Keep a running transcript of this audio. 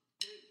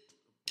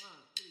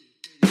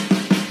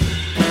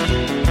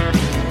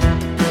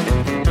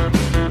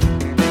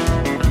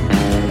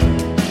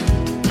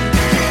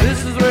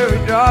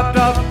dropped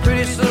off a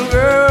pretty little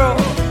girl,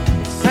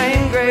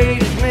 same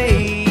grade as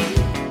me.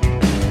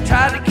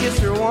 Tried to kiss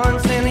her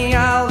once in the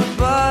aisle of the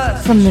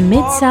bus. From the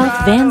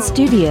Mid-South Van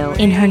Studio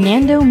in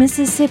Hernando,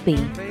 Mississippi,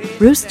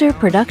 Rooster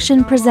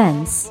Production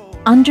presents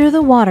Under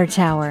the Water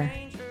Tower.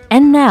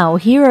 And now,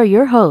 here are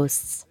your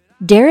hosts,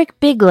 Derek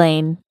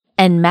Biglane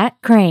and Matt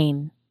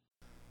Crane.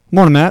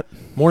 Morning, Matt.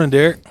 Morning,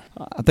 Derek.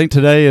 I think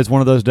today is one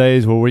of those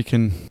days where we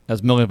can,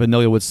 as Millie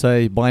Vanillia would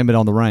say, blame it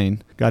on the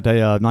rain. Got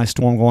a nice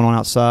storm going on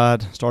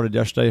outside. Started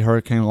yesterday,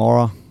 Hurricane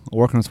Laura,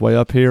 working its way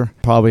up here.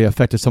 Probably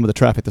affected some of the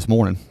traffic this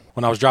morning.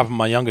 When I was dropping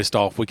my youngest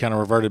off, we kind of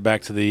reverted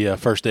back to the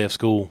first day of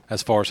school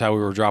as far as how we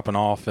were dropping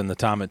off and the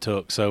time it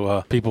took.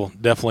 So people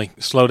definitely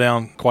slow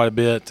down quite a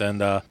bit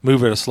and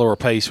move at a slower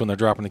pace when they're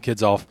dropping the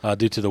kids off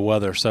due to the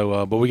weather.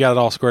 So, but we got it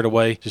all squared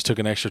away. Just took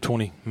an extra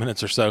 20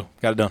 minutes or so.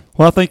 Got it done.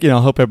 Well, I think,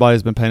 I hope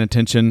everybody's been paying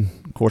attention.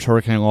 Of course,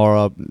 Hurricane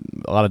Laura,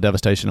 a lot of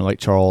devastation in Lake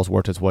Charles,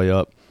 worked its way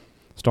up,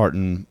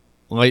 starting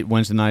late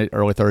Wednesday night,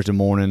 early Thursday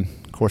morning.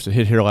 Of course, it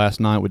hit here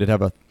last night. We did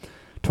have a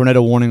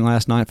tornado warning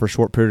last night for a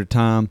short period of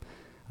time.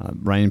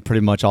 Rain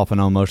pretty much off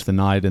and on most of the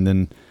night, and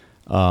then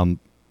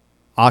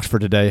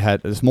Oxford today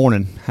this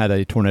morning had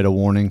a tornado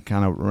warning.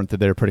 Kind of went through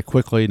there pretty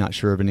quickly. Not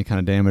sure of any kind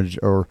of damage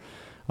or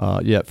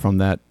yet from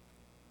that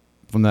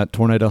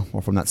tornado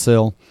or from that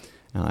cell.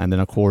 And then,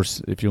 of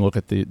course, if you look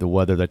at the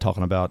weather, they're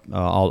talking about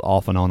all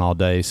off and on all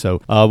day.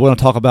 So we're going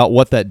to talk about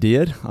what that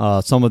did.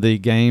 Some of the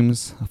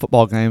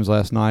football games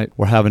last night,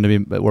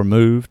 were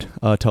moved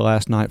to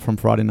last night from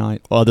Friday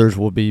night. Others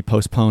will be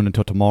postponed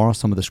until tomorrow,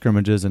 some of the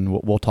scrimmages,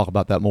 and we'll talk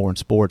about that more in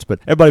sports. But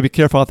everybody be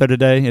careful out there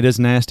today. It is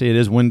nasty. It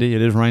is windy.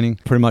 It is raining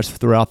pretty much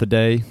throughout the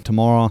day.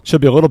 Tomorrow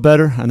should be a little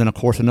better. And then, of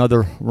course,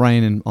 another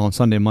rain on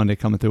Sunday and Monday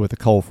coming through with the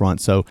cold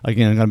front. So,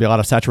 again, going to be a lot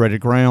of saturated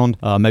ground.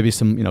 Maybe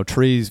some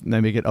trees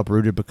maybe get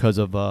uprooted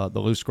because of the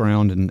loose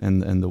ground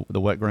and the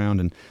wet ground,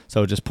 and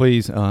so just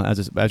please,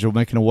 as you're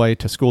making your way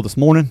to school this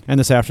morning and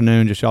this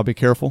afternoon, just y'all be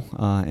careful,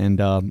 and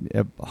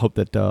hope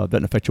that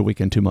doesn't affect your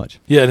weekend too much.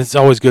 Yeah, and it's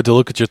always good to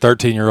look at your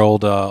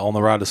 13-year-old on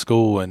the ride to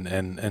school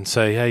and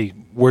say, hey,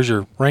 where's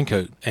your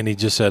raincoat? And he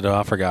just said,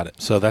 I forgot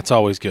it. So that's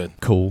always good.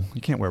 Cool.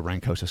 You can't wear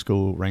raincoats to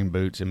school, rain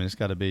boots. I mean, it's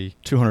got to be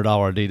 $200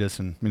 Adidas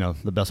and,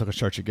 the best looking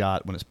shirt you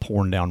got when it's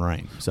pouring down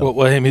rain. So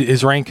well,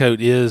 his raincoat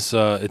is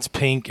it's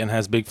pink and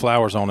has big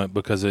flowers on it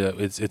because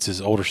it's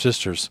his older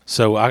sister's.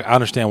 So I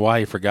understand why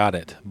he forgot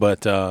it.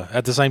 But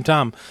at the same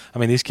time, I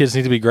mean, these kids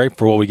need to be grateful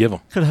for what we give them.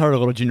 Could have heard a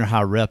little junior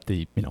high rep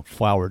the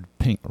flowered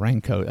pink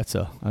raincoat. That's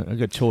a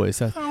good choice.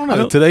 I don't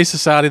know. Today's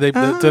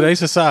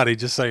society,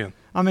 just saying.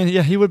 I mean,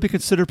 yeah, he would be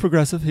considered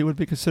progressive. He would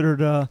be considered,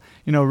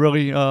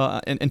 really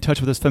in touch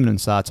with his feminine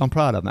side. So I'm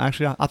proud of him.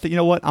 Actually, I think,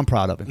 I'm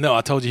proud of him. No,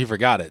 I told you he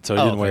forgot it, so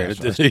he didn't wear it.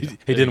 He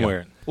didn't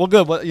wear it. Well,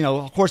 good. Well,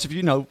 of course, if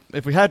we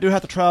do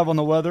have to travel in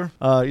the weather,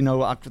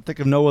 I could think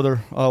of no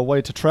other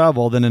way to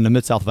travel than in the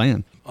Mid-South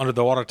van. Under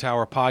the Water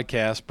Tower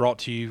podcast, brought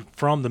to you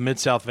from the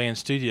Mid-South Van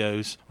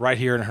Studios right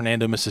here in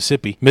Hernando,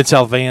 Mississippi.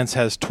 Mid-South Vans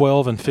has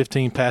 12 and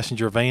 15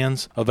 passenger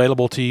vans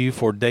available to you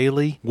for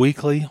daily,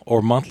 weekly,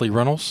 or monthly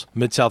rentals.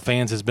 Mid-South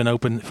Vans has been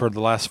open for the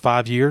last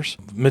 5 years.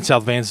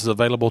 Mid-South Vans is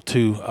available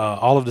to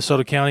all of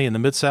DeSoto County and the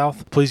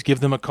Mid-South. Please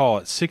give them a call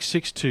at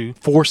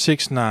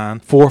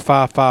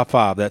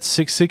 662-469-4555. That's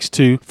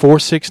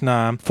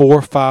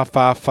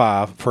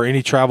 662-469-4555 for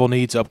any travel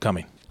needs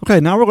upcoming. Okay,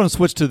 now we're going to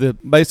switch to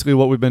basically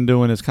what we've been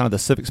doing is kind of the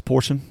civics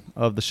portion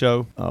of the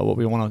show. What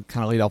we want to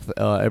kind of lead off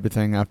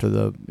everything after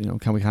we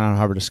kind of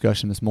have a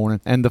discussion this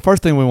morning. And the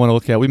first thing we want to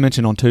look at, we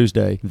mentioned on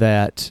Tuesday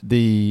that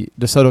the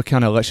DeSoto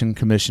County Election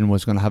Commission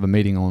was going to have a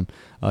meeting on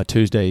next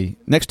Tuesday,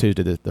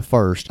 the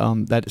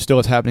 1st. That still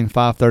is happening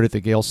 5:30 at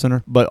the Gale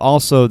Center. But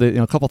also,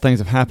 a couple things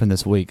have happened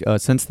this week.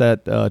 Since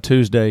that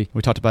Tuesday,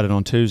 we talked about it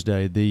on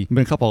Tuesday, there's been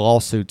a couple of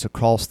lawsuits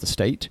across the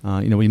state.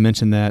 We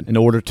mentioned that in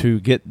order to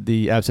get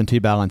the absentee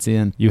ballots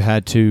in, you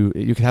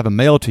could have them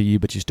mailed to you,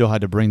 but you still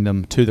had to bring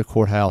them to the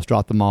courthouse,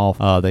 drop them off.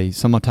 They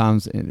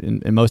sometimes,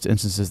 in most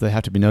instances, they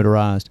have to be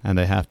notarized, and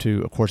they have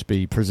to, of course,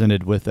 be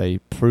presented with a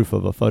proof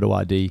of a photo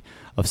ID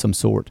of some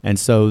sort. And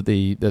so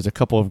there's a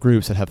couple of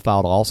groups that have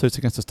filed lawsuits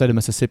against the state of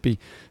Mississippi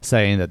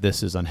saying that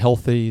this is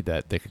unhealthy,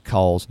 that they could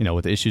cause,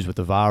 with issues with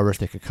the virus,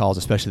 they could cause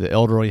especially the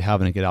elderly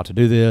having to get out to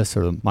do this,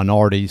 or the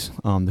minorities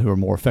who are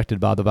more affected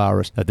by the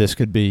virus, that this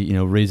could be,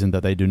 reason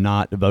that they do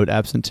not vote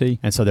absentee.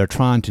 And so they're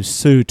trying to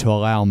sue to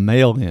allow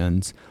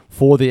mail-ins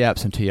for the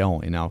absentee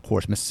only. Now, of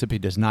course, Mississippi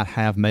does not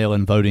have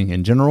mail-in voting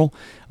in general.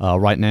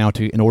 Right now,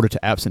 in order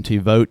to absentee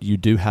vote, you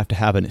do have to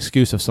have an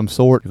excuse of some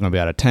sort. You're going to be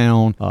out of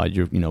town.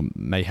 You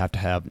may have to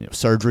have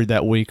surgery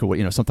that week,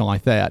 or something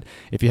like that.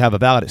 If you have a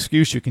valid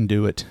excuse, you can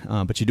do it,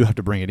 but you do have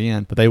to bring it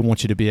in. But they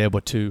want you to be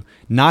able to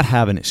not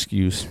have an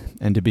excuse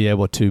and to be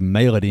able to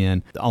mail it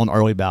in on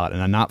early ballot,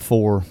 and not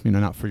for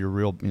your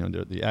real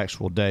the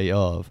actual day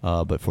of,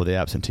 but for the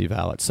absentee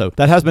ballot. So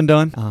that has been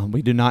done.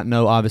 We do not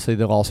know. Obviously,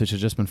 the lawsuits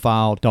have just been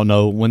filed. don't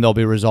know when they'll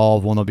be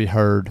resolved, when they'll be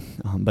heard,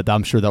 but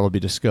I'm sure that will be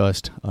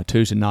discussed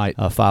Tuesday night,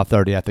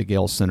 5:30 at the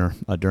Gale Center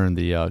during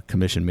the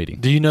commission meeting.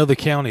 Do you know the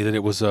county that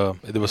it was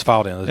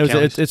filed in?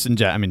 It's in Jackson.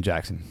 Down in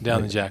Jackson.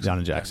 Down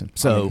in Jackson. Okay.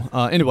 So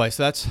anyway,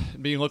 so that's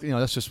being looked.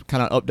 That's just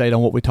kind of update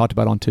on what we talked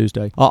about on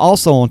Tuesday.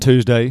 Also on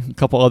Tuesday, a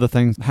couple other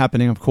things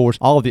happening. Of course,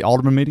 all of the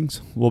alderman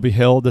meetings will be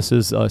held. This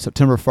is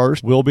September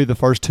 1st. Will be the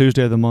first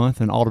Tuesday of the month,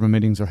 and alderman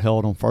meetings are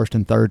held on first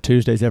and third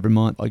Tuesdays every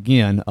month.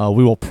 Again,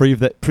 we will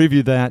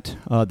preview that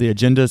the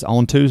agendas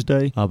on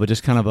Tuesday, but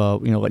just kind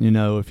of letting you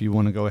know if you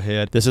want to go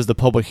ahead. This is the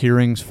public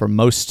hearings for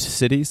most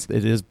cities.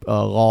 It is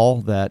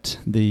law that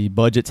the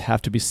budgets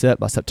have to be set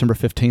by September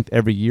 15th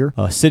every year.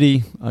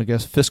 City,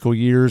 fiscal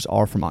years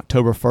are from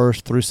October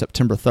 1st through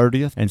September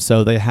 30th, and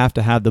so they have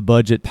to have the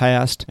budget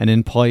passed and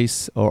in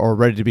place or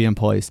ready to be in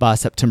place by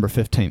September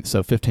 15th,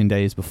 so 15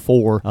 days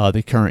before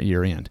the current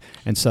year end.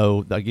 And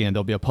so, again,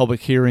 there'll be a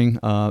public hearing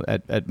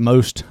at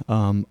most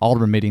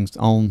alderman meetings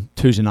on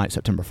Tuesday night,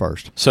 September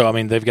 1st. So, I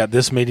mean, they've got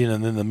this meeting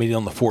and then the meeting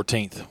on the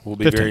 14th will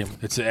be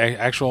 15th. It's the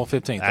actual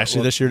 15th.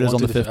 Actually, this year it is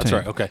on the 15th. That's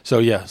right. Okay. So,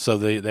 yeah, so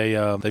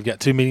they've got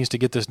 2 meetings to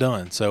get this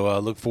done. So,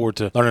 look forward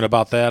to learning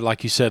about that.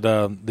 Like you said,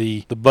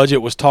 the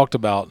budget was talked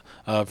about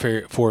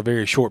for a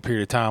very short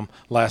period of time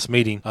last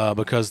meeting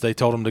because they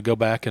told them to go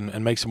back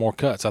and make some more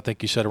cuts. I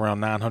think you said around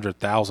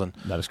 $900,000.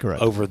 That is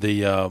correct. Over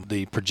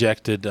the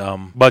projected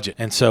budget.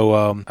 And so,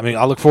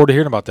 I look forward to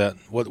hearing about that.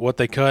 What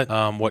they cut,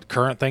 what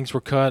current things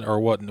were cut, or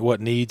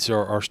what needs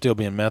are still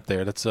being met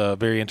there. That's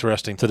very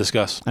interesting to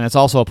discuss. And it's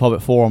also a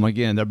public forum.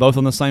 Again, they're both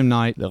on the same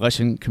night. The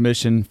Election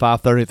Commission,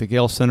 5:30 at the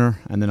Gale Center,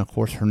 and then, of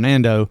course,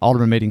 Hernando,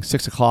 Alderman meeting,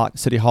 6 o'clock,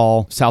 City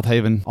Hall. South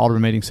Haven,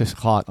 Alderman meeting, 6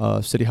 o'clock,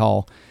 City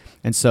Hall.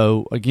 And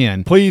so,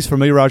 again, please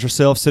familiarize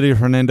yourself,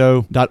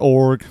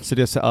 cityofhernando.org,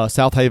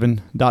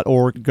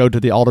 cityofsouthaven.org. Go to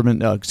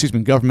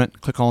the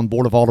government, click on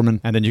Board of Aldermen,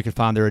 and then you can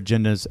find their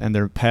agendas and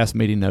their past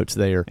meeting notes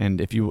there.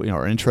 And if you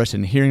are interested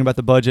in hearing about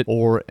the budget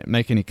or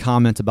make any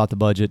comments about the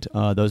budget,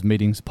 those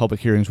meetings, public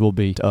hearings, will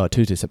be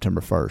Tuesday,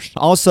 September 1st.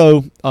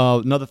 Also,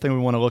 another thing we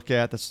want to look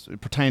at that's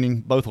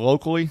pertaining both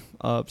locally,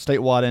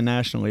 statewide, and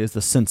nationally is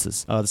the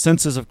census. The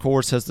census, of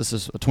course, this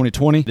is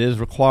 2020. It is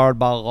required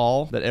by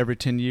law that every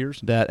 10 years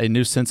that a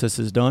new census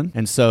is done,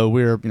 and so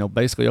we're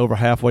basically over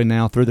halfway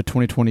now through the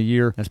 2020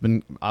 year. It's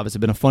been obviously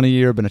been a funny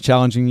year, been a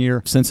challenging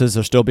year. Censuses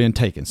are still being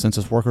taken.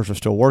 Census workers are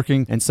still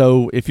working, and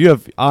so if you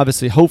have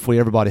hopefully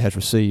everybody has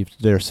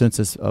received their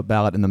census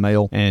ballot in the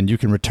mail, and you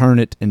can return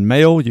it in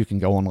mail. You can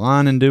go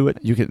online and do it.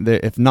 You can,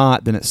 if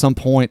not, then at some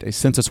point a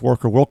census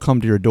worker will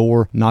come to your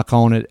door, knock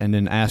on it, and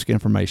then ask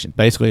information.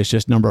 Basically, it's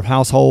just number of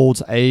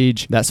households,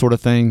 age, that sort of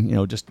thing.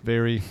 Just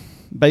very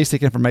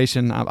basic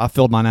information. I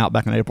filled mine out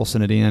back in April,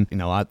 sent it in.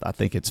 I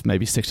think it's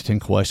maybe 6 to 10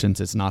 questions.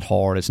 It's not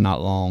hard. It's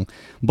not long.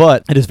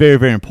 But it is very,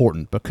 very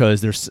important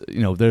because there's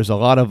a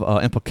lot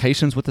of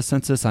implications with the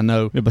census. I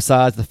know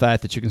besides the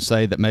fact that you can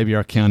say that maybe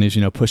our county is,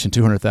 pushing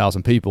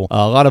 200,000 people,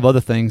 a lot of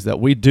other things that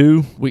we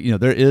do,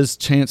 there is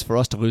chance for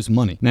us to lose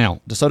money.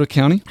 Now, DeSoto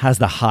County has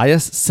the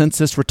highest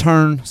census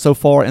return so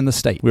far in the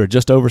state. We're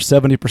just over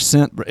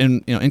 70%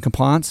 in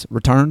compliance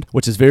returned,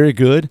 which is very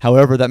good.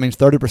 However, that means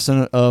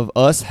 30% of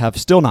us have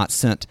still not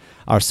sent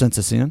our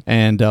census in,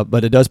 and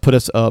but it does put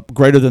us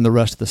greater than the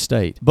rest of the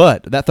state.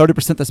 But that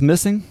 30% that's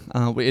missing,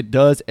 it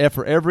does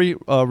for every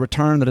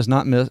return that is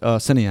not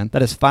sent in,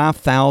 that is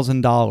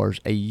 $5,000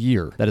 a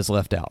year that is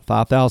left out.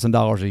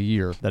 $5,000 a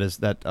year that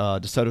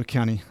DeSoto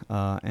County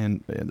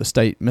and the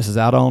state misses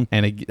out on,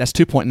 and that's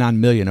 $2.9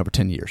 million over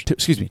 10 years.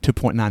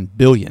 $2.9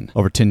 billion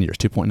over 10 years.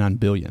 $2.9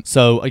 billion.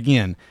 So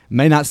again,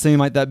 may not seem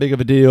like that big of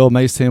a deal.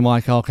 May seem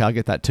like okay, I'll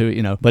get that too.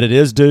 But it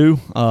is due.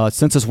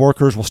 Census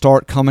workers will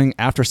start coming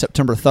after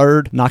September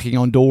 3rd, knocking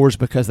on doors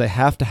because they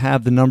have to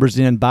have the numbers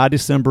in by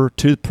December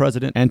to the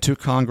president and to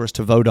Congress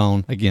to vote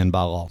on, again,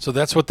 by law. So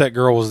that's what that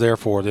girl was there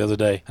for the other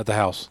day at the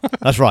house.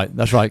 That's right.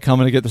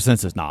 Coming to get the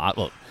census.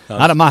 Look,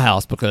 not at my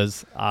house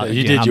because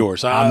you did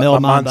yours. I mailed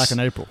mine back in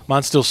April.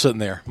 Mine's still sitting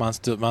there. Mine's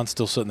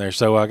still sitting there.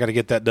 So I got to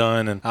get that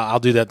done, and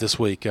I'll do that this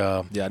week.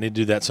 I need to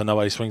do that so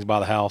nobody swings by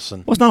the house.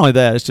 And well, it's not only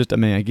that. It's just,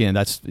 again,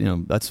 that's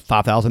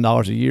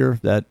 $5,000 a year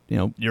that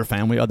your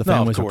family, other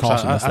families are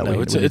costing us. I know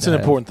it's an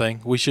important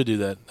thing. We should do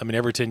that.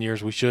 Every 10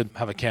 years we should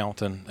have a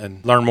count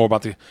and learn more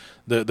about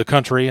the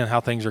country and how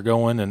things are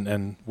going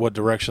and what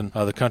direction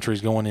the country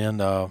is going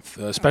in,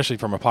 especially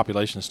from a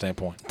population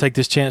standpoint. Take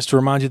this chance to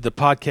remind you the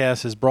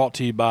podcast is brought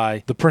to you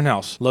by The Print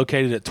House,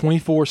 located at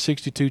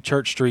 2462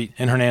 Church Street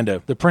in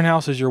Hernando. The Print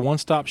House is your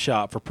one-stop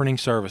shop for printing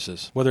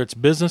services. Whether it's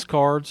business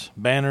cards,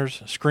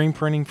 banners, screen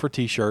printing for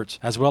t-shirts,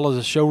 as well as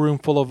a showroom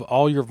full of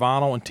all your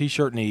vinyl and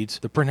t-shirt needs,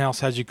 The Print House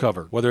has you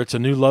covered. Whether it's a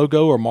new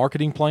logo or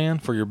marketing plan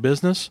for your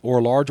business or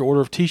a large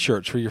order of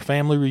t-shirts for your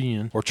family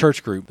reunion or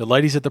church group, the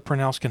ladies at The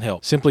Print House can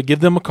help. Simply give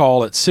them a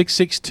call at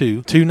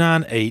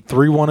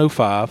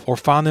 662-298-3105 or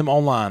find them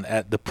online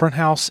at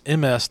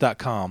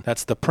thePrintHouseMS.com.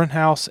 That's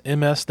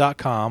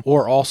thePrintHouseMS.com,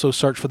 or also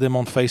search for them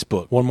on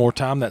Facebook. One more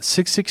time, that's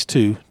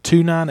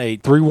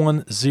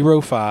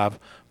 662-298-3105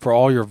 for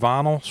all your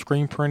vinyl,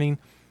 screen printing,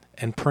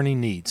 and printing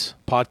needs.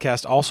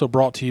 Podcast also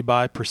brought to you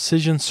by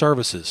Precision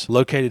Services,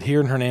 located here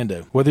in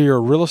Hernando. Whether you're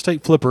a real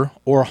estate flipper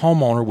or a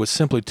homeowner with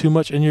simply too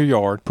much in your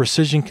yard,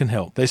 Precision can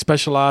help. They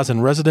specialize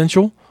in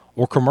residential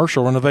or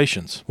commercial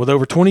renovations. With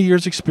over 20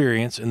 years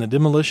experience in the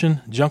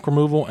demolition, junk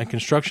removal, and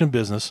construction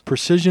business,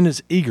 Precision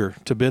is eager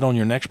to bid on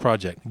your next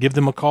project. Give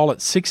them a call at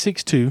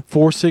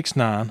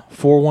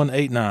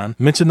 662-469-4189.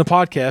 Mention the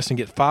podcast and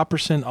get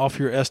 5% off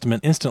your estimate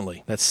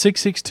instantly. That's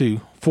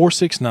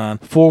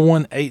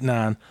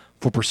 662-469-4189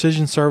 for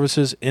Precision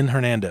Services in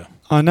Hernando.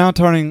 Now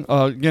turning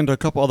again to a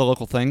couple other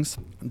local things.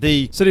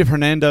 The city of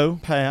Hernando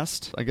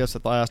passed, I guess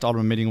at the last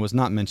Alderman meeting was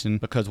not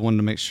mentioned because we wanted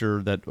to make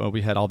sure that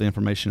we had all the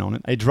information on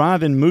it. A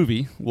drive-in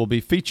movie will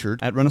be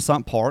featured at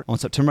Renaissance Park on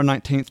September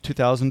 19th,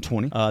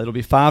 2020. It'll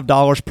be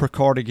 $5 per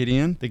car to get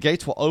in. The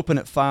gates will open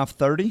at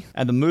 5:30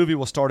 and the movie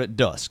will start at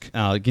dusk.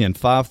 Again,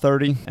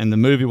 5:30 and the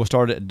movie will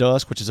start at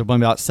dusk, which is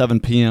about 7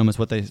 p.m. is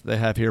what they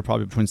have here,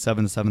 probably between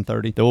 7 and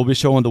 7:30. They will be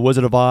showing The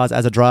Wizard of Oz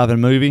as a drive-in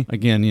movie.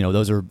 Again,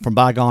 those are from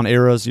bygone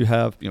eras. You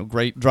have,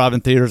 great drive-in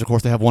theaters. Of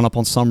course, they have one up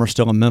on Summer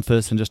still in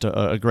Memphis, and just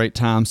a great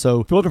time.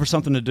 So if you're looking for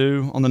something to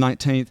do on the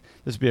 19th,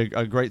 this would be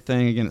a great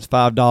thing. Again, it's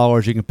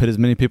 $5. You can put as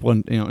many people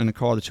in the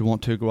car that you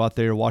want to. Go out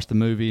there, watch the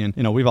movie, and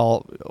we've a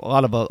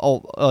lot of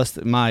us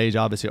at my age,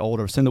 obviously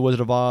older, have seen The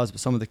Wizard of Oz,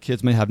 but some of the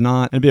kids may have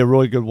not. It'd be a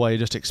really good way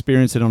just to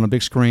experience it on a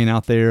big screen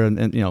out there, and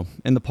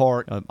in the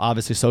park.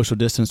 Obviously, social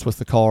distance with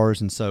the cars,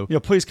 and so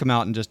please come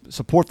out and just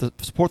support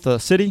the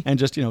city, and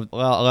just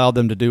allow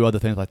them to do other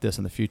things like this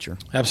in the future.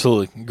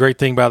 Absolutely, great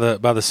thing by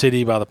the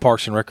city, by the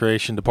Parks and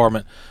Recreation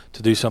Department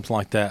to do something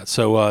like that.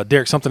 So,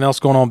 Derek, something else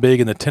going on big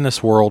in the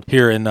tennis world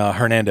here in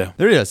Hernando.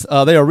 There is.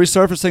 They are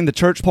resurfacing the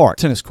Church Park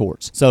tennis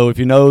courts. So if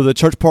you know, the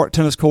Church Park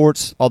tennis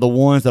courts are the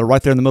ones that are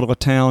right there in the middle of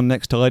town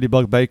next to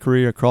Ladybug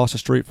Bakery across the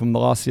street from the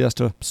La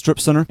Siesta Strip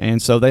Center. And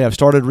so they have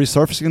started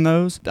resurfacing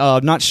those.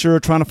 Not sure,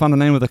 trying to find the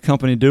name of the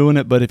company doing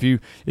it, but if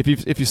you've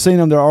seen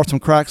them, there are some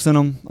cracks in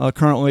them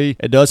currently.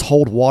 It does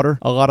hold water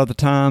a lot of the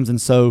times,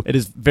 and so it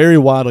is very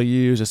widely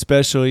used,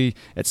 especially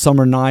at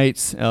summer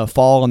nights,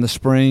 fall and the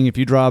spring. If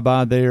you drive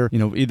by there,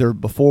 either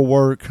before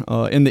work,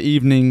 in the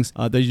evenings,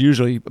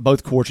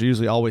 both courts are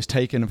usually always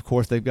taken. Of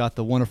course, they've got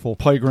the wonderful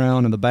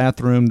playground and the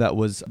bathroom that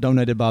was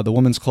donated by the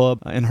Women's Club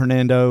in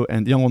Hernando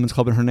and the Young Women's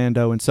Club in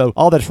Hernando, and so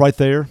all that's right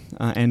there,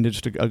 and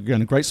it's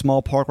again a great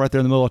small park right there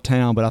in the middle of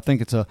town. But I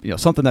think it's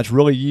something that's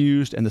really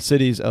used, and the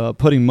city's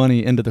putting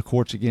money into the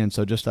courts again.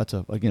 So just that's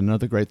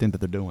another great thing that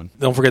they're doing.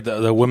 Don't forget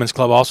the Women's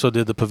Club also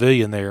did the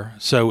pavilion there.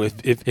 So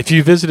if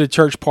you visited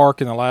Church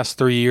Park in the last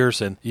 3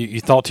 years and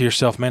you thought to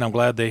yourself, man, I'm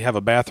glad they have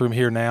a bathroom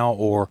here now,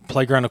 or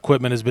playground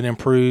equipment has been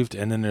improved,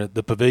 and then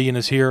the pavilion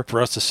is here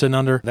for us to sit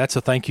under, that's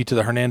a thank you to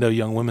the Hernando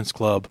Young Women's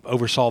Club.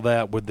 Oversaw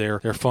that with their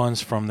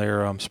funds from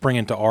their Spring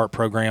into Art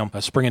program,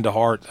 Spring into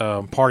Art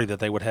party that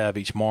they would have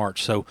each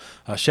March. So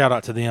shout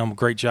out to them.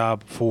 Great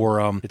job for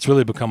it's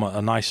really become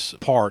a nice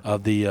part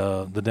of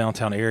the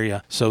downtown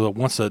area. So that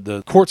once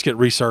the courts get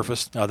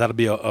resurfaced, that'll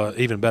be a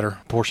even better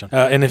portion.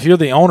 And if you're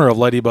the owner of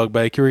Ladybug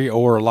Bakery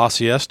or La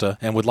Siesta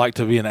and would like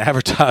to be an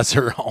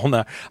advertiser on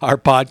our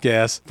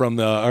podcast from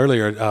the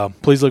earlier,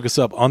 please look us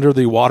up under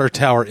the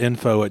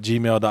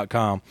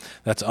watertowerinfo@gmail.com.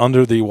 That's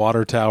under the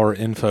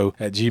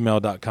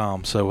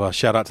watertowerinfo@gmail.com. So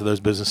shout out to those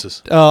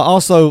businesses.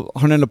 Also,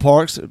 Hernando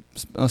Parks,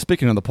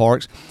 speaking of the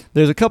parks,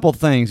 there's a couple of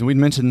things, and we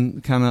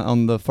mentioned kind of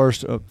on the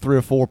first 3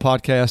 or 4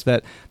 podcasts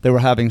that they were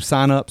having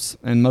sign-ups,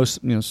 and most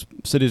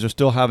cities are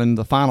still having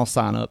the final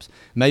sign-ups,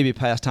 maybe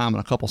past time in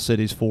a couple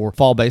cities for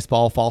fall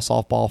baseball, fall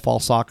softball, fall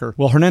soccer.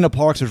 Well, Hernando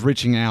Parks is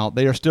reaching out.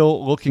 They are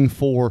still looking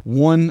for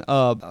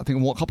a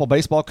couple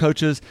baseball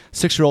coaches.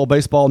 6-year-old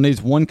baseball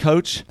needs one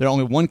coach. They're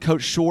only one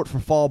coach short for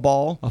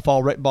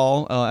fall rec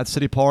ball at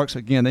City Parks.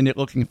 Again, they're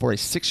looking for a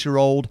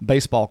 6-year-old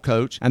baseball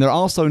coach, and they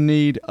also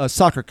need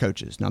soccer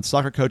coaches. Now, the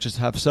soccer coaches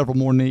have several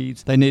more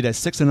needs. They need a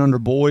 6 and under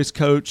boys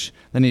coach.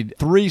 They need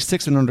 3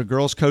 6 and under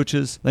girls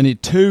coaches. They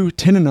need 2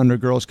 10 and under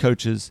girls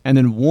coaches, and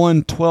then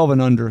 1 12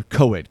 and under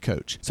co-ed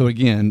coach. So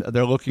again,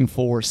 they're looking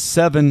for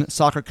 7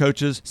 soccer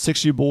coaches,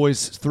 6U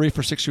boys, 3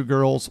 for 6U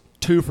girls,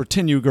 2 for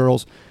 10U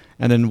girls,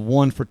 and then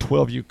 1 for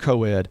 12U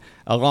co-ed,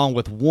 along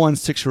with 1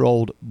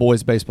 6-year-old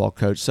boys baseball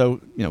coach. So,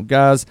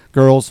 guys,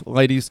 girls,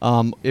 ladies,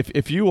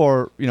 if you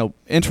are,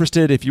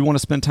 interested, if you want to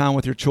spend time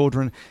with your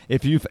children,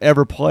 if you've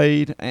ever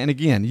played, and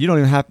again, you don't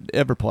even have to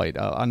ever played.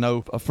 I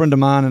know a friend of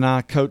mine and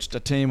I coached a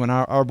team when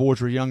our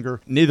boys were younger.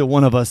 Neither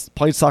one of us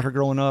played soccer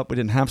growing up. We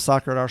didn't have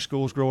soccer at our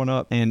schools growing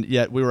up, and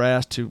yet we were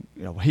asked to,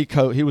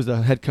 he was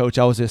the head coach,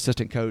 I was the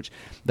assistant coach.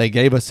 They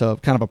gave us a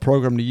kind of a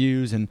program to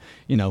use, and,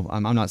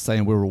 I'm not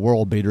saying we were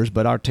world beaters,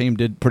 but our team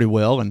did pretty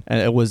well, and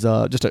it was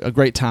just a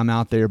great time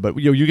out there. But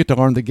you get to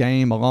learn the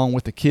game along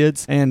with the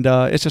kids, and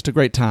it's just a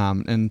great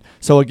time. And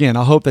so again,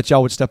 I hope that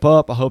y'all would step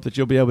up. I hope that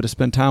you'll be able to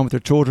spend time with your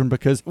children,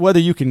 because whether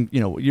you can,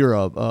 you're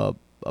a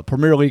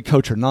Premier League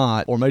coach or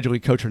not, or Major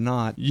League coach or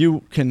not,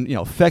 you can,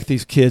 affect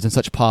these kids in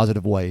such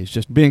positive ways.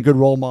 Just being good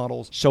role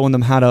models, showing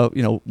them how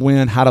to,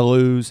 win, how to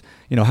lose,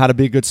 how to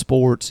be good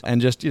sports,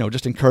 and just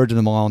encouraging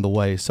them along the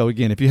way. So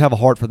again, if you have a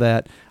heart for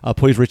that,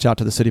 please reach out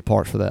to the city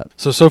parks for that.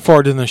 So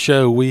far during the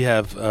show, we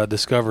have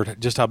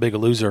discovered just how big a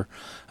loser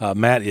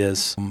Matt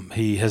is.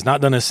 He has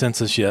not done his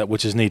census yet,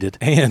 which is needed,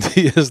 and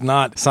he has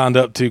not signed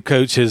up to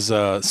coach his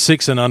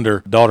 6 and under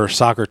daughter's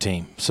soccer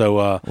team. So,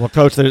 well,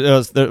 Coach,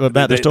 they're still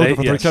looking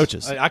for 3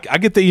 coaches. I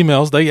get the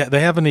emails. They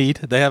have a need.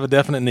 They have a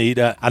definite need.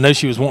 I know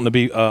she was wanting to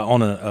be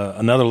on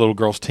another little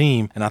girl's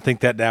team, and I think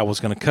that dad was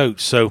going to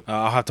coach. So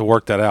I'll have to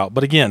work that out.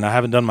 But again, I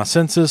haven't done my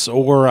census,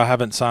 or I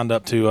haven't signed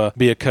up to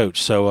be a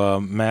coach. So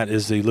Matt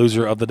is the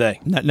loser of the day.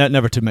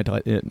 Never too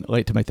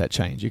late to make that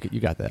change. You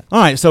got that. All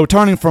right. So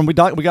turning from we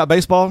got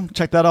baseball.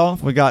 Check that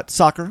off. We got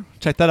soccer.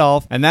 Check that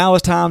off. And now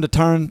it's time to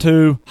turn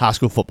to high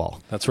school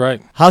football. That's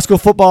right. High school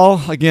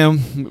football,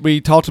 again,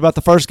 we talked about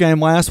the first game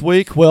last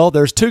week. Well,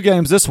 there's 2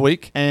 games this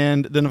week.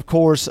 And then, of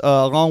course,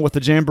 along with the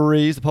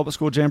jamborees, the public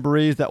school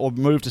jamborees, that will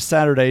move to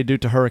Saturday due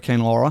to Hurricane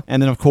Laura.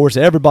 And then, of course,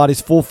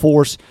 everybody's full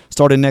force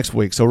starting next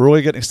week. So we're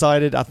really getting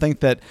excited. I think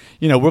that,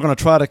 we're going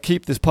to try to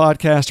keep this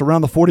podcast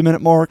around the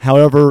 40-minute mark.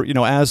 However,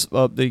 as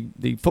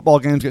the football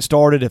games get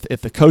started,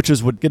 if the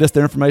coaches would get us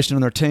their information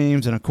on their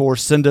teams and, of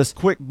course, send us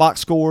quick box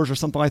scores or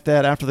something like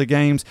that after the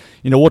games,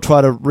 we'll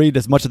try to read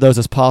as much of those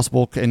as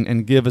possible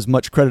and give as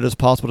much credit as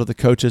possible to the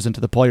coaches and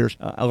to the players,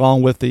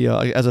 along with the,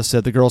 as I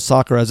said, the girls'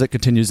 soccer as it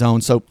continues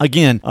on. So,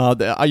 again,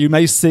 you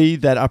may see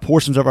that our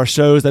portions of our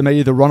shows, they may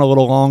either run a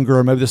little longer,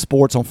 or maybe the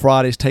sports on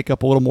Fridays take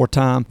up a little more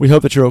time. We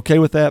hope that you're okay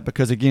with that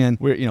because, again,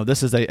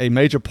 this is a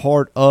major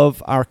part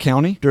of our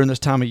county during this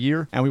time of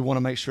year, and we want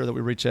to make sure that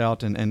we reach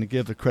out and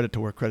give the credit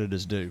to where credit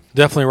is due.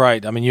 Definitely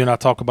right. I mean, you and I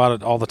talk about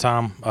it all the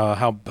time,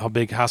 how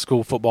big high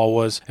school football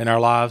was in our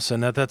lives,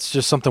 and that's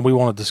just something we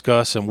want to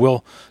discuss and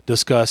will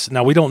discuss.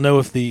 Now, we don't know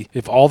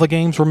if all the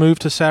games were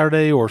moved to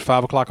Saturday or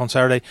 5 o'clock on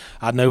Saturday.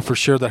 I know for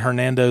sure that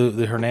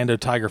the Hernando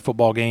Tiger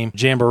football game,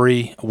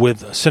 Jamboree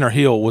with Center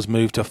Hill, was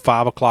moved to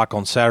 5 o'clock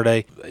on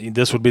Saturday.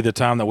 This would be the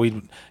time that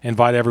we'd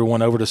invite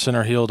everyone over to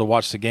Center Hill to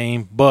watch the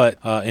game,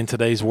 but in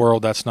today's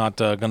world, that's not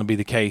going to be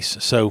the case.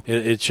 So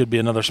it should be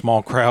another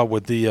small crowd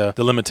with the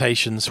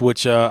limitations,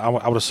 which I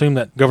would assume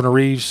that Governor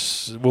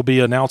Reeves will be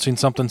announcing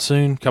something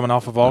soon coming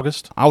off of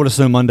August. I would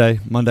assume Monday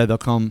they'll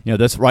come.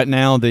 This right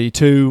now, the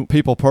 2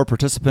 people per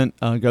participant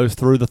goes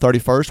through the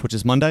 31st, which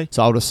is Monday.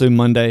 So I would assume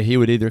Monday he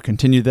would either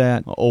continue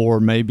that or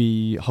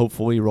maybe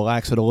hopefully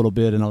relax it a little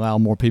bit and allow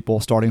more people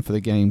starting for the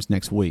games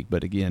next week.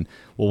 But again,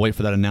 we'll wait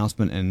for that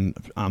announcement.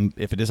 And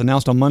if it is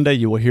announced on Monday,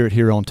 you will hear it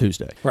here on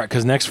Tuesday. Right,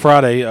 because next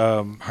Friday,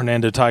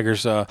 Hernando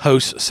Tigers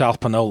hosts South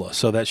Panola.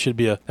 So that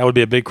would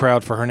be a big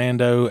crowd for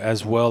Hernando,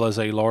 as well as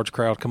a large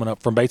crowd coming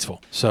up from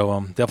Batesville.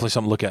 So definitely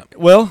something to look at.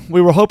 Well,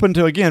 we were hoping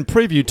to, again,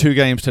 preview 2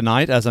 games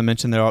tonight. As I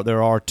mentioned,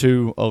 there are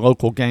 2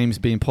 local games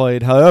being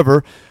played.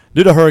 However,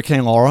 due to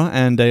Hurricane Laura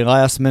and a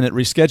last-minute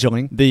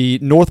rescheduling, the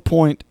North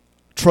Point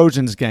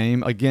Trojans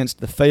game against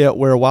the Fayette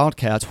Ware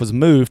Wildcats was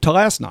moved to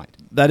last night.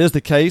 That is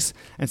the case,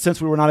 and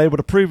since we were not able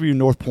to preview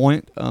North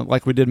Point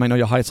like we did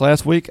Magnolia Heights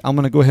last week, I'm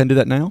going to go ahead and do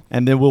that now,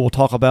 and then we will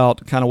talk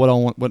about kind of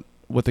what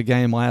with the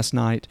game last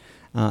night.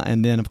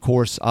 And then, of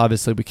course,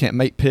 obviously we can't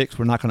make picks.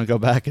 We're not going to go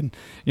back and,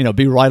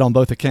 be right on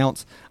both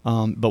accounts.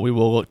 But we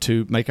will look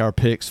to make our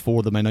picks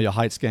for the Magnolia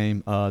Heights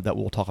game that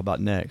we'll talk about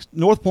next.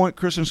 North Point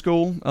Christian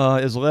School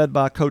is led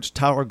by Coach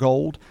Tyler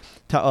Gold.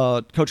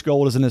 Coach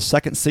Gold is in his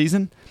 2nd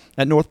season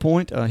at North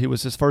Point.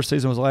 His first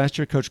season was last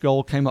year. Coach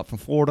Gold came up from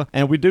Florida.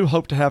 And we do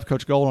hope to have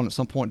Coach Gold on at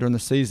some point during the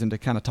season to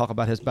kind of talk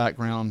about his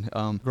background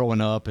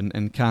growing up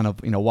and kind of,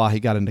 why he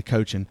got into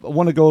coaching. I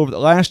want to go over that.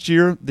 Last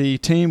year, the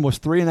team was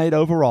 3-8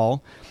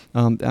 overall.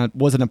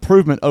 Was an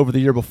improvement over the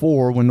year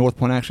before when North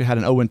Point actually had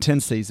an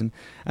 0-10 season.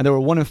 And they were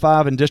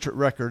 1-5 in district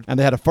record, and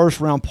they had a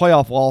first-round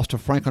playoff loss to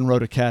Franklin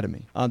Road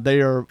Academy.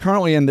 They are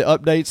currently in the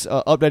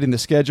updating the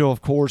schedule,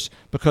 of course,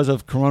 because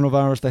of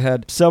coronavirus. They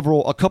had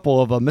a couple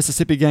of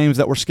Mississippi games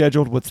that were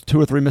scheduled with 2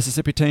 or 3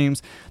 Mississippi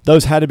teams.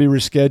 Those had to be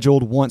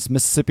rescheduled once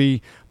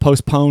Mississippi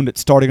postponed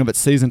its starting of its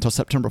season until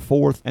September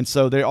 4th. And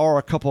so there are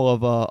a couple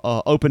of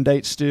open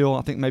dates still.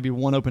 I think maybe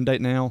 1 open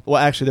date now. Well,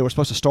 actually, they were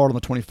supposed to start on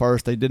the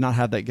 21st. They did not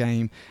have that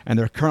game, and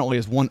there currently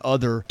is 1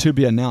 other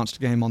to-be-announced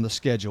game on the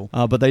schedule.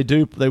 But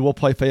they will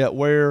play Fayette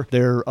Ware.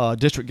 Their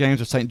district games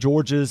are St.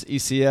 George's,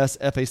 ECS,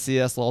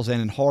 FACS,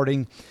 Lausanne, and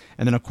Harding.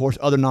 And then, of course,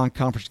 other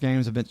non-conference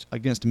games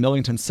against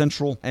Millington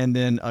Central, and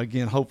then,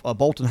 again,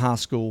 Bolton High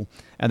School,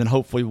 and then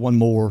hopefully 1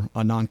 more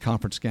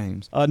non-conference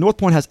games. North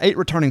Point has 8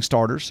 returning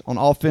starters on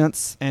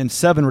offense and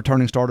 7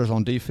 returning starters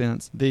on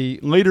defense. The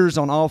leaders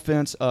on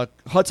offense,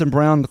 Hudson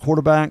Brown, the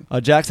quarterback,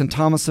 Jackson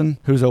Thomason,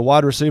 who's a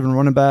wide receiver and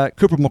running back,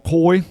 Cooper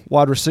McCoy,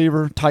 wide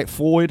receiver, Tyke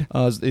Floyd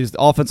is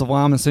the offensive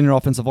lineman, senior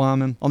offensive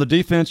lineman. On the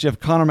defense, you have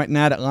Connor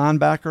McNatt at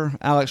linebacker,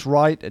 Alex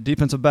Wright at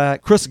defensive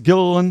back, Chris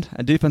Gilliland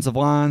at defensive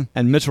line,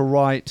 and Mitchell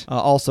Wright,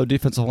 also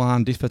defensive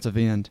line, defensive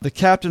end. The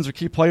captains or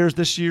key players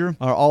this year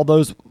are all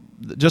those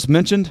just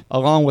mentioned,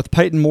 along with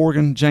Peyton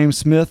Morgan, James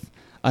Smith,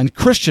 and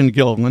Christian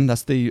Gilliland.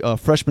 That's the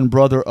freshman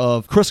brother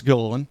of Chris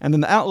Gilliland. And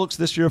then the outlooks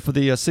this year for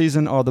the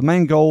season are the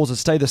main goals to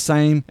stay the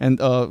same, and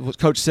what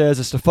Coach says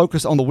is to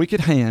focus on the week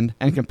at hand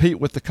and compete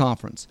with the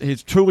conference.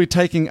 He's truly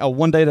taking a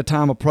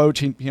one-day-at-a-time approach.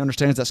 He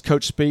understands that's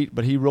coach speak,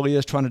 but he really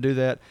is trying to do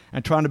that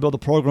and trying to build a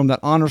program that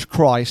honors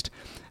Christ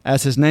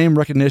as his name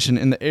recognition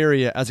in the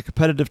area as a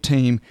competitive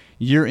team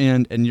year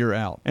in and year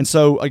out. And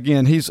so,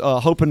 again, he's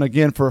hoping,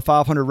 again, for a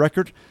 500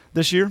 record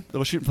this year.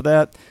 They'll shoot for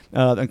that.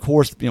 And of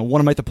course,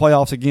 want to make the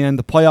playoffs again.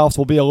 The playoffs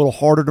will be a little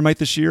harder to make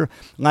this year.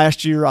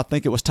 Last year, I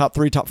think it was top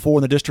 3, top 4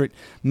 in the district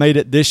made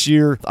it. This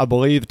year, I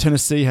believe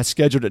Tennessee has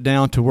scheduled it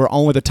down to where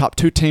only the top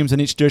 2 teams in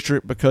each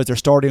district, because they're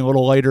starting a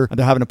little later and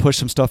they're having to push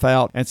some stuff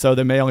out. And so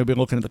they may only be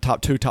looking at the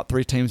top 2, top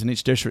 3 teams in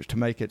each district to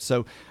make it.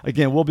 So,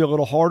 again, we'll be a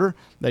little harder.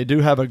 They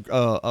do have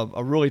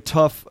a really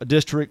tough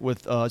district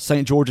with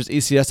St. George's,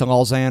 ECS, and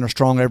Lausanne are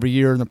strong every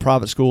year in the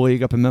private school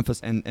league up in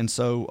Memphis. And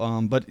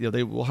so, but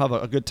they will have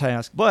a good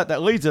task. But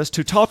that leads us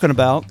to talking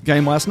about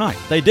game last night.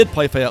 They did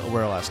play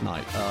Fayette-Ware last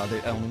night.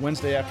 On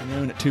Wednesday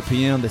afternoon at 2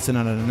 p.m., they sent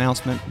out an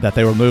announcement that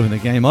they were moving the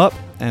game up,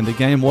 and the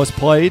game was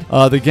played.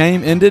 The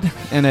game ended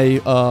in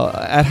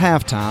at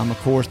halftime. Of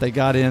course, they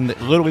got in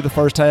literally the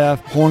first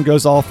half. Horn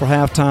goes off for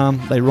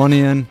halftime. They run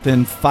in.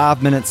 Then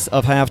 5 minutes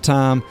of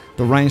halftime,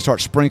 the rain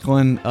starts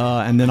sprinkling,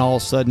 and then all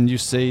of a sudden you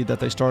see that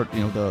they start,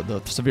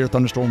 the severe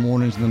thunderstorm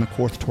warnings, and then, of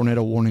course, the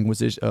tornado warning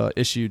was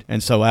issued.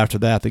 And so after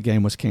that, the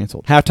game was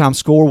canceled. Halftime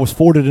score was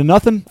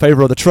 40-0 in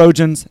favor of the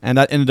Trojans, and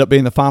that ended up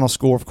being the final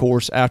score, of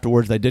course.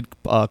 Afterwards, they did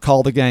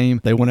call the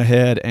game. They went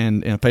ahead,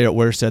 and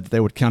Fayette-Ware said that they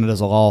would count it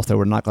as a loss. They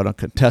were not going to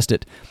contest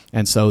it,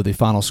 and so the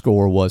final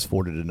score was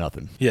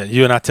 40-0. Yeah,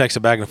 you and I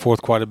texted back and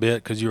forth quite a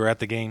bit because you were at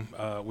the game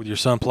with your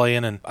son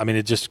playing, and I mean,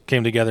 it just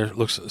came together.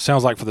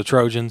 Sounds like for the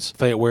Trojans,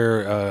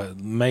 Fayette-Ware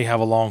may have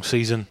a long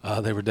season.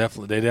 They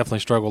definitely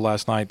struggled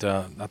last night.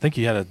 I think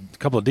you had a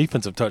couple of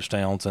defensive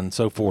touchdowns and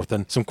so forth,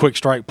 and some quick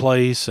strike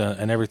plays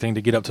and everything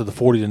to get up to the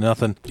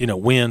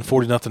 40-0, win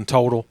 40-0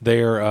 total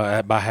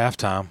there by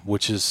halftime,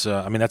 which is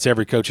that's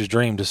every coach's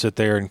dream, to sit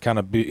there and kind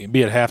of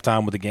be at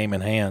halftime with the game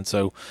in hand.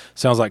 So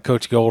sounds like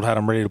Coach Gold had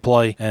them ready to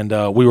play, and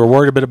we were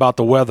worried a bit about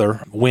the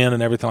weather, wind,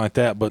 and everything like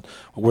that, but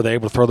were they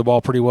able to throw the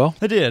ball pretty well?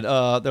 They did.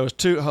 There was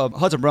 2.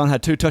 Hudson Brown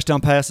had 2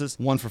 touchdown passes,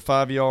 one for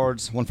 5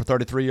 yards, one for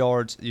 33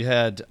 yards. You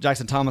had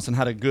Jackson Thomason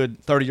had a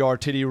good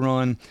 30-yard TD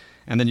run.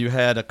 And then you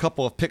had a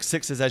couple of pick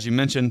sixes, as you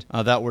mentioned,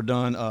 that were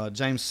done.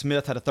 James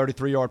Smith had a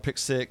 33-yard pick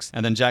six,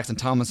 and then Jackson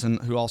Thomason,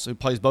 who also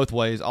plays both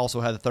ways,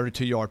 also had a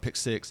 32-yard pick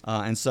six.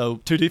 And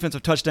so 2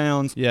 defensive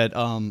touchdowns. You had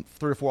 3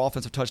 or 4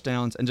 offensive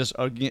touchdowns, and just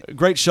a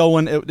great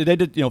showing. They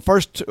did,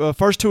 first 2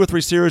 or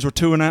 3 series were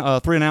 3 and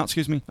out,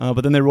 excuse me.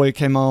 But then they really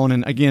came on.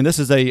 And again, this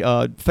is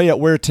a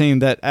Fayette-Ware team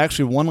that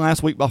actually won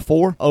last week by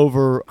 4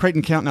 over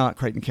not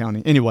Creighton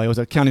County. Anyway, it was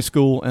a county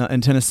school in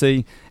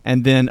Tennessee,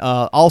 and then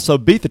also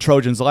beat the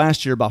Trojans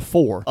last year by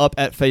 4 up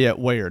at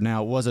Fayette-Ware.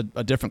 Now, it was a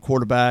different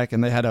quarterback,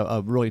 and they had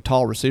a really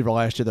tall receiver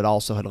last year that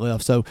also had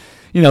left. So,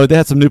 they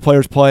had some new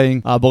players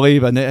playing, I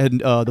believe, and they had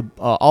the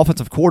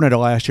offensive coordinator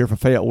last year for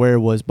Fayette-Ware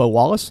was Bo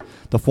Wallace,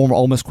 the former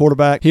Ole Miss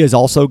quarterback. He has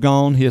also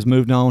gone. He has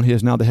moved on. He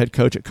is now the head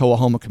coach at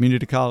Coahoma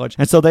Community College.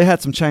 And so they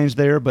had some change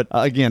there, but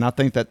again, I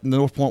think that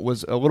North Point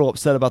was a little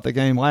upset about the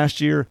game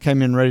last year,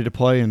 came in ready to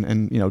play,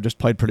 and just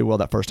played pretty well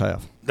that first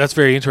half. That's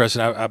very interesting.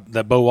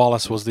 That Bo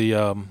Wallace was the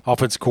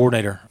offensive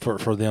coordinator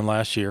for them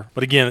last year.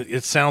 But again,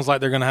 it sounds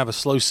like they're going to have a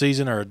slow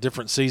season or a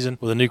different season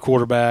with a new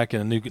quarterback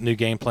and a new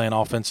game plan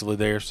offensively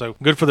there. So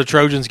good for the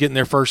Trojans getting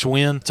their first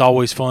win. It's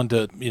always fun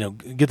to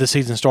get the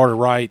season started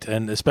right,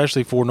 and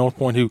especially for North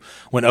Point, who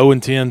went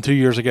 0-10 2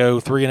 years ago,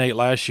 3-8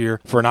 last year,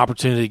 for an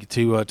opportunity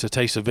to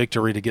taste a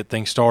victory to get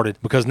things started.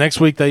 Because next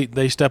week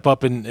they step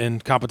up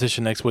in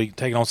competition next week,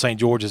 taking on St.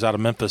 George's out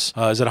of Memphis.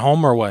 Is it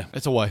home or away?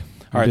 It's away.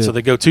 All right, so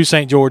they go to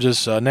St.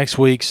 George's next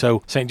week.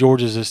 So St.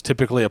 George's is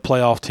typically a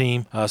playoff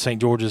team. St.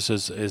 George's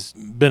has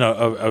been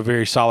a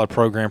very solid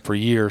program for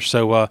years.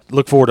 So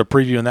look forward to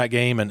previewing that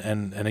game.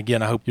 And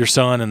again, I hope your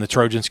son and the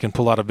Trojans can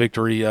pull out a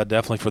victory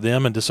definitely for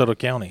them and DeSoto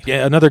County.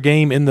 Yeah, another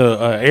game in the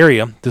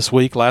area this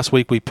week. Last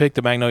week we picked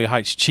the Magnolia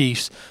Heights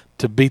Chiefs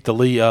to beat the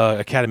Lee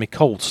Academy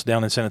Colts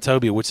down in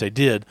Senatobia, which they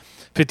did,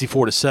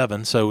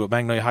 54-7. So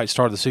Magnolia Heights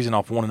started the season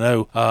off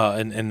 1-0,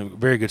 and a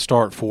very good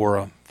start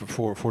for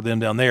them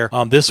down there.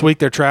 This week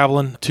they're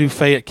traveling to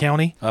Fayette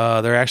County.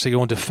 They're actually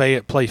going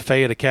to play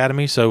Fayette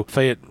Academy. So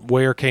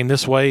Fayette-Ware came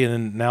this way, and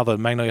then now the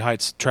Magnolia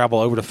Heights travel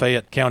over to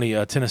Fayette County,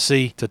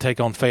 Tennessee, to take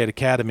on Fayette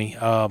Academy.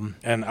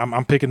 And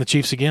I'm picking the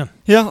Chiefs again.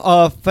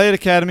 Yeah, Fayette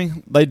Academy,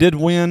 they did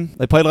win.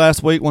 They played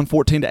last week, won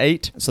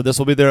 14-8. So this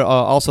will be their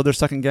also their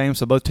second game.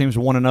 So both teams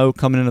are 1-0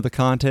 coming into the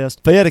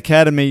contest. Fayette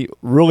Academy,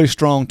 really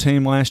strong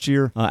team last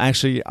year.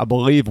 Actually, I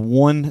believe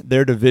won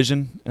their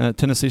division,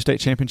 Tennessee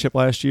State Championship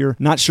last year.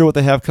 Not sure what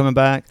they have coming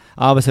back.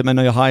 Obviously,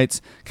 Magnolia Heights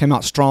came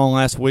out strong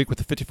last week with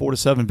the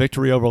 54-7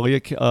 victory over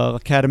Lee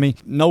Academy.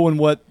 Knowing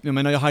what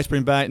Magnolia Heights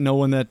bring back,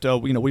 knowing that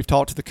we've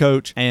talked to the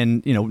coach,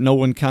 and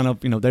knowing kind of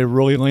they're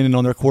really leaning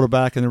on their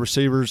quarterback and the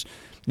receivers.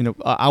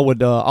 I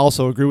would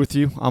also agree with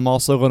you. I'm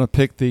also going to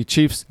pick the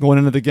Chiefs going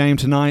into the game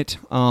tonight,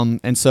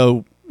 and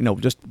so.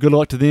 just good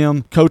luck to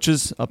them.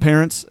 Coaches,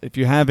 parents, if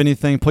you have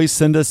anything, please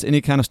send us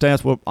any kind of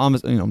stats.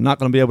 I'm not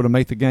going to be able to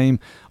make the game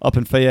up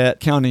in Fayette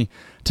County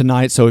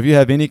tonight. So if you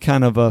have any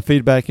kind of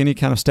feedback, any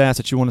kind of stats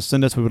that you want to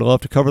send us, we would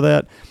love to cover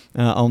that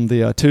on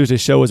the Tuesday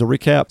show as a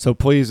recap. So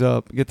please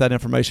get that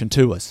information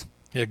to us.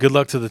 Yeah, good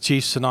luck to the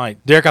Chiefs tonight.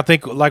 Derek, I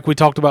think like we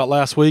talked about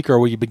last week, or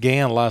we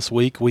began last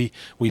week, we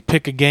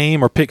pick a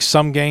game or pick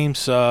some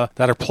games that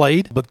are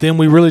played, but then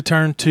we really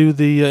turn to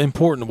the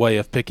important way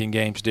of picking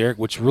games, Derek,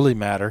 which really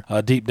matter.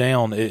 Deep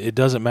down, it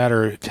doesn't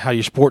matter how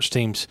your sports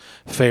teams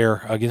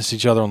fare against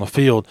each other on the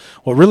field.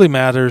 What really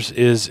matters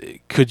is,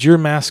 could your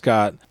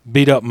mascot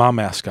beat up my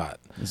mascot?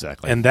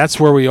 Exactly. And that's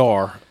where we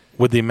are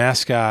with the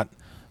Mascot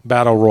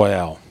Battle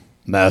Royale.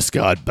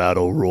 Mascot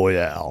Battle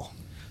Royale.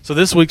 So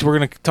this week we're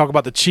going to talk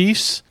about the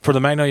Chiefs for the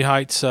Magnolia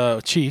Heights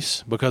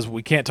Chiefs, because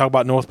we can't talk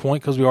about North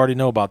Point because we already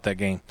know about that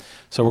game.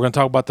 So we're going to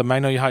talk about the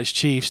Magnolia Heights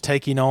Chiefs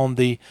taking on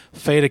the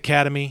Fayette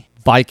Academy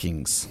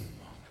Vikings.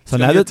 So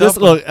now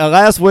look,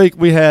 last week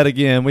we had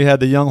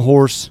the Young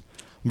Horse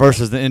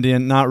versus the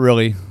Indian. Not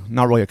really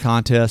a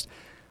contest.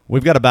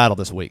 We've got a battle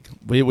this week.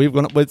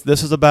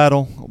 This is a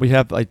battle. We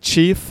have a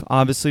chief,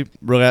 obviously,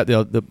 really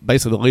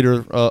basically the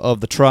leader of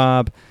the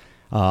tribe.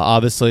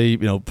 Obviously,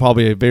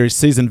 probably a very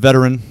seasoned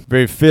veteran,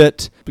 very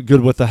fit,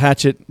 good with the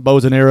hatchet,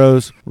 bows and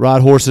arrows,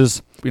 ride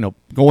horses,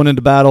 going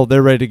into battle,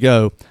 they're ready to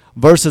go,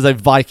 versus a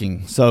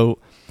Viking. So,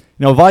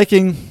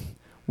 Viking,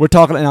 we're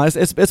talking,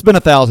 it's been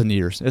 1,000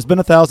 years. It's been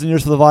 1,000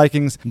 years for the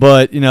Vikings,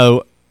 but,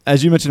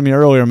 as you mentioned to me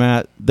earlier,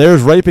 Matt,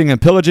 there's raping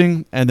and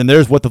pillaging, and then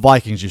there's what the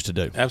Vikings used to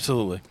do.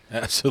 Absolutely.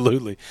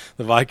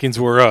 The Vikings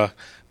were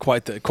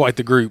quite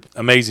the group.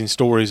 Amazing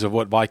stories of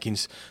what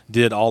Vikings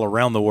did all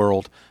around the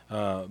world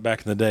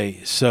back in the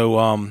day. So,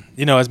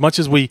 as much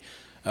as we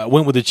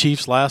went with the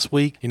Chiefs last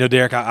week,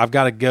 Derek, I've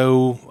got to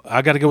go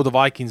with the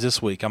Vikings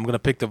this week. I'm going to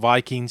pick the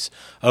Vikings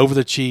over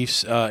the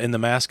Chiefs in the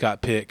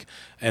mascot pick,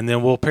 and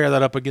then we'll pair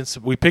that up against.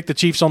 We picked the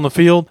Chiefs on the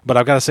field, but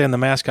I've got to say in the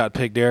mascot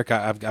pick, Derek,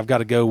 I've got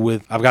to go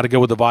with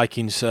the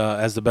Vikings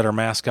as the better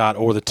mascot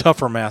or the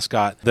tougher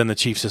mascot than the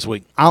Chiefs this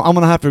week. I'm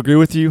going to have to agree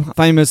with you.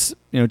 Famous,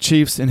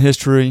 Chiefs in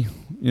history.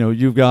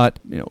 You've got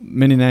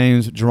many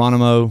names,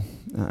 Geronimo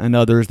and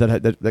others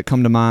that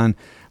come to mind.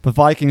 But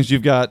Vikings,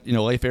 you've got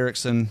Leif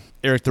Erikson,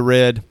 Eric the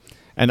Red,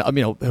 and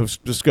who's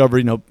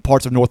discovered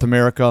parts of North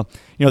America.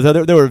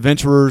 They were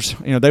adventurers.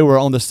 They were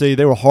on the sea.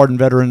 They were hardened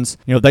veterans.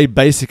 They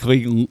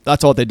basically,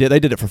 that's all they did. They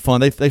did it for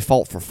fun. They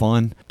fought for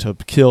fun, to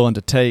kill and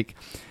to take.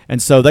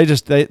 And so they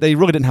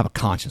really didn't have a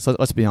conscience.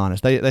 Let's be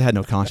honest. They had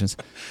no conscience.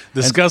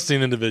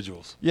 Disgusting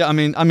individuals. Yeah,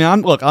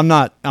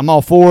 I'm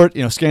all for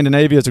it.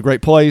 Scandinavia is a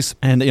great place,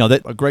 and they're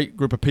a great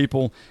group of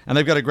people, and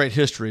they've got a great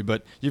history.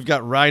 But you've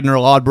got Ragnar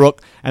Lodbrok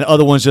and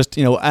other ones, just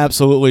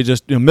absolutely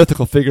just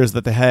mythical figures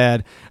that they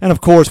had. And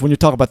of course, when you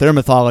talk about their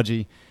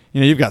mythology,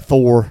 you've got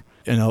Thor.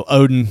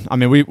 Odin.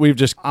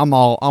 I'm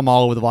all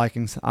over the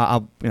Vikings.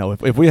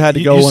 If we had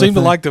to go, you seem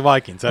to like the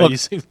Vikings. You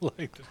seem to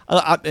like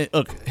them.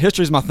 Look,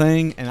 history's my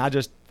thing, and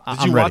Did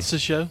you watch the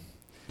show?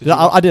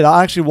 I did.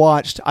 I actually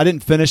watched. I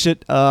didn't finish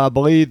it. I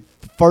believe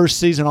the first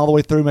season all the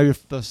way through, maybe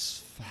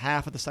the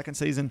half of the second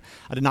season.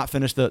 I did not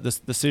finish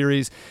the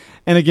series.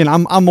 And again,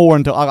 I'm more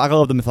into. I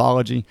love the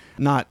mythology,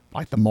 not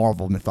like the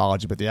Marvel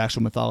mythology, but the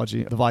actual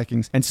mythology of the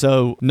Vikings. And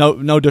so,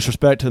 no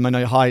disrespect to the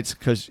Magnolia Heights,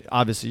 because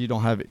obviously you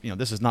don't have it.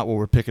 This is not what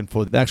we're picking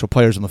for the actual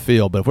players on the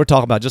field. But if we're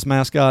talking about just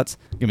mascots,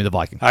 give me the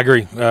Vikings. I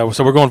agree.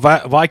 So we're going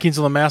Vikings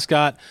on the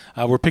mascot.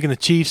 We're picking the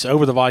Chiefs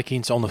over the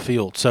Vikings on the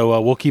field. So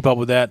we'll keep up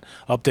with that.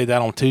 Update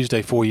that on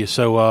Tuesday for you.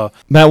 So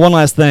Matt, one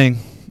last thing,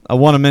 I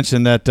want to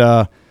mention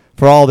that.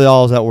 For all the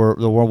y'all that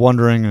were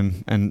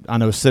wondering, and I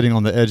know sitting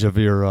on the edge of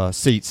your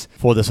seats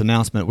for this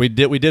announcement, we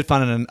did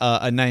find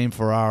a name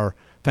for our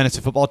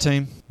fantasy football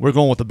team. We're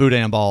going with the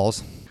Boudin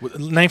Balls.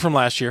 Name from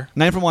last year.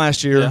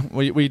 Yeah.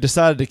 We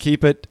decided to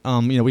keep it.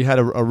 We had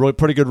a really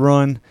pretty good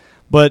run.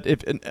 But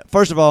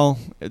first of all,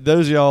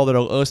 those of y'all that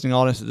are listening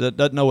audience that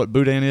doesn't know what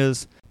Boudin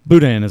is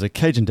a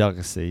Cajun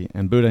delicacy,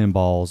 and Boudin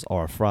Balls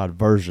are a fried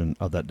version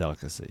of that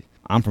delicacy.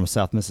 I'm from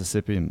South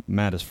Mississippi, and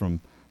Matt is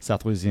from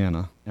South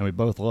Louisiana, and we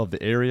both love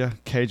the area,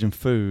 Cajun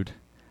food,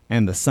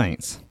 and the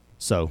Saints.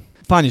 So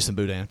find you some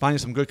Boudin. Find you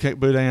some good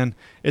cake Boudin.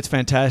 It's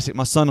fantastic.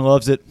 My son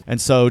loves it,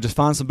 and so just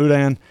find some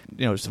Boudin.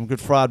 Some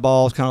good fried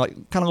balls.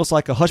 Kind of looks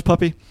like a hush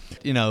puppy.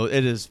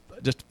 It is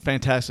just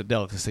fantastic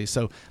delicacy.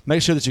 So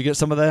make sure that you get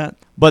some of that.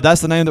 But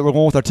that's the name that we're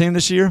going with our team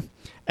this year.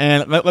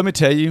 And let me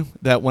tell you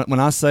that when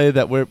I say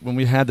that when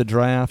we had the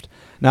draft,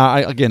 now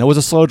it was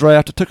a slow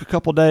draft. It took a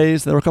couple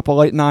days. There were a couple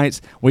late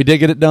nights. We did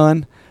get it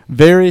done.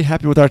 Very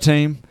happy with our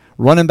team.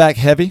 Running back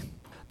heavy.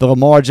 The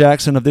Lamar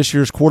Jackson of this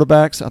year's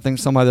quarterbacks. I think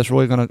somebody that's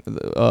really going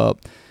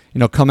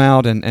to come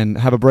out and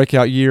have a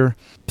breakout year.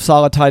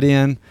 Solid tight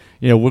end.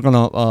 We're going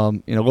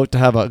to look to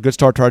have a good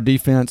start to our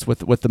defense with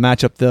the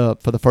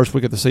matchup for the first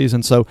week of the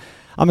season. So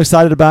I'm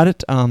excited about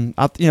it.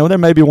 There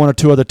may be one or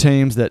two other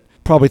teams that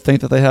probably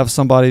think that they have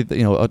somebody,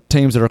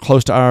 teams that are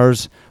close to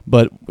ours,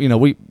 but,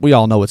 we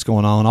all know what's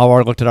going on. I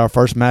already looked at our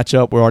first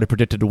matchup. We're already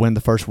predicted to win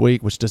the first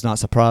week, which does not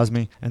surprise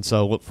me. And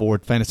so look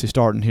forward to fantasy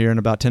starting here in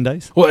about 10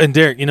 days. Well, and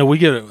Derek,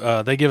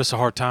 they give us a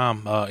hard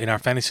time in our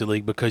fantasy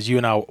league because you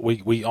and I,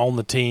 we own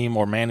the team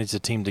or manage the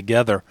team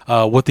together.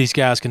 What these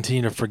guys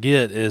continue to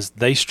forget is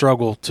they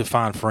struggle to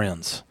find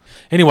friends.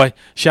 Anyway,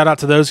 shout out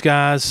to those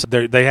guys.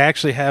 They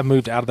actually have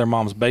moved out of their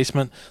mom's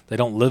basement. They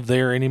don't live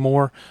there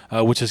anymore,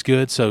 which is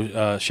good.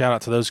 So shout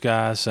out to those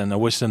guys, and I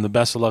wish them the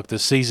best of luck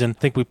this season. I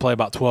think we play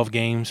about 12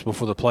 games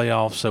before the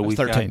playoffs. So we've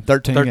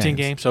 13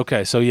 games.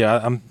 Okay, so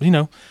yeah,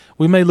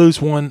 we may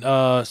lose one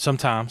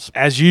sometimes.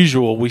 As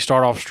usual, we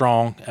start off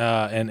strong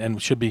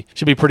and should be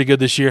pretty good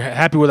this year.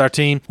 Happy with our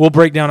team. We'll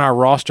break down our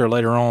roster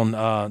later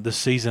on this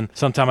season,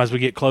 sometime as we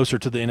get closer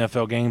to the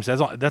NFL games.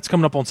 That's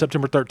coming up on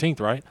September 13th,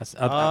 right?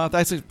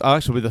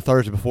 Actually be the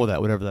Thursday before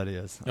that, whatever that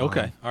is.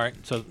 Okay, all right.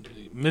 So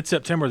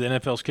mid-September, the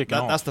NFL's kicking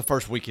off. That's the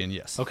first weekend,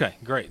 yes. Okay,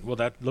 great. Well,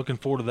 looking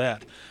forward to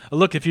that.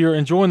 Look, if you're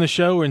enjoying the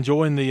show,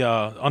 enjoying the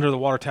Under the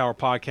Water Tower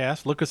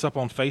podcast, look us up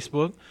on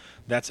Facebook.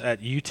 That's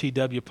at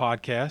UTW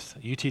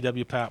Podcast,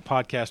 UTW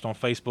Podcast on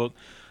Facebook.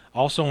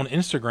 Also on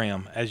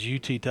Instagram as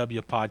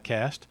UTW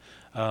Podcast.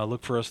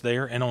 Look for us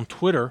there. And on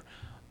Twitter,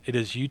 it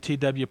is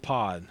UTW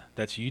Pod.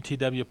 That's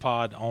UTW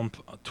Pod on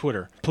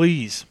Twitter.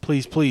 Please,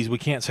 please, please, we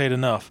can't say it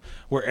enough.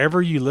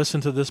 Wherever you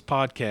listen to this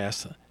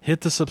podcast,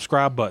 hit the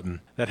subscribe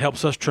button. That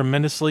helps us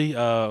tremendously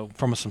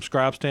from a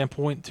subscribe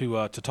standpoint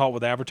to talk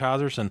with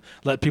advertisers and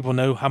let people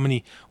know how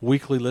many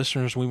weekly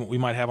listeners we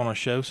might have on our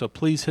show. So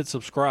please hit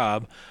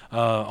subscribe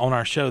on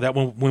our show. That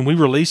when we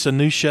release a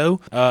new show,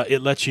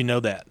 it lets you know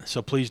that.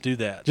 So please do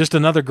that. Just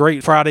another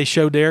great Friday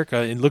show, Derek.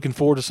 And looking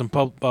forward to some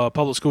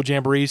public school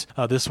jamborees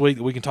this week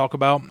that we can talk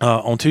about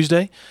on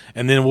Tuesday.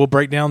 And then we'll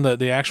break down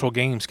the actual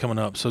games coming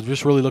up. So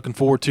just really looking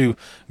forward to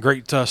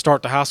great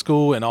start to high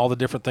school and all the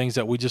different things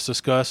that we just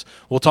discussed.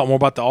 We'll talk more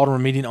about the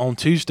Alderman meeting on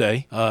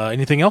Tuesday.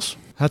 Anything else?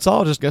 That's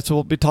all. Just guess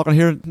we'll be talking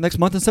here next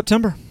month in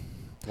September.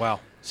 Wow.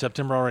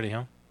 September already,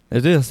 huh?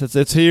 It is.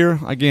 It's here.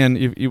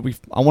 Again,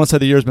 I want to say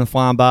the year's been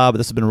flying by, but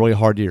this has been a really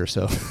hard year.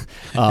 So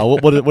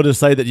what to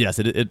say that, yes,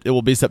 it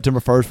will be September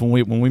 1st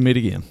when we meet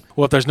again.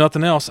 Well, if there's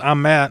nothing else,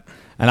 I'm Matt.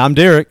 And I'm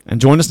Derek.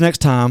 And join us next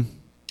time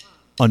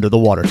Under the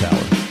Water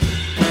Tower.